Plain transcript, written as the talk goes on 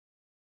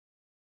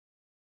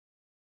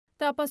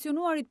Të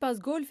apasionuarit pas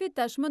golfit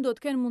tashmë do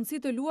të kenë mundësi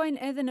të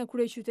luajnë edhe në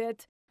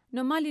kryeqytet.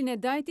 Në malin e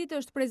Dajtit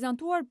është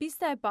prezantuar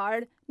pista e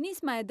parë,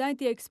 Nisma e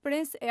Dajti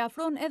Ekspres e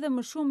afron edhe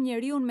më shumë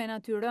njeriun me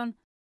natyrën.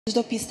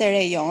 Çdo pistë e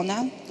re jona,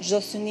 çdo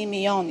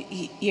synimi jon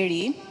i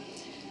ri,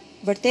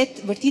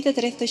 vërtitet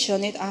rreth të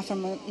qenit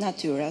afër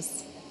natyrës.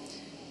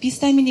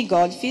 Pista e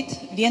minigolfit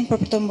vjen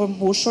për të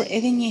mbërmbushur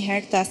edhe një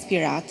herë këtë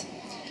aspirat.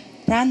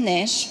 Pra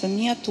nesh,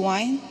 fëmijët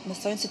tuaj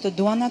mësojnë si të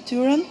duan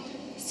natyrën,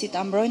 si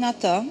ta mbrojnë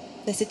atë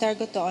dhe si të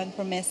argëtojnë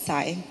përmes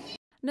saj.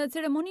 Në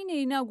ceremoninë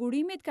e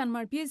inaugurimit kanë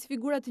marrë pjesë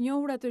figura të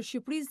njohura të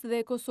Shqipërisë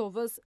dhe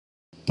Kosovës.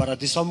 Para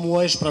disa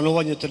muajsh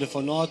pranova një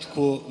telefonat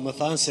ku më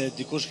thanë se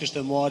dikush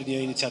kishte marrë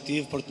një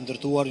iniciativë për të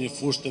ndërtuar një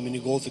fushë të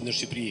minigolfit në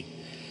Shqipëri.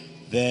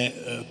 Dhe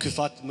ky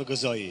fat më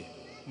gëzoi.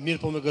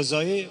 Mirë po më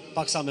gëzoi,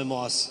 paksa me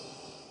mas.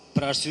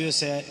 Për arsye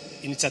se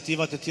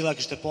iniciativat e tilla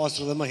kishte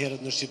pasur edhe më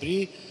herët në Shqipëri,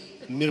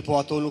 mirë po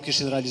ato nuk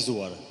ishin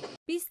realizuar.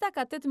 Pista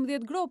ka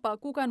 18 gropa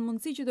ku kanë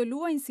mundësi që të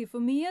luajnë si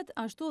fëmijët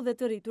ashtu dhe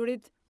të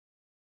rriturit.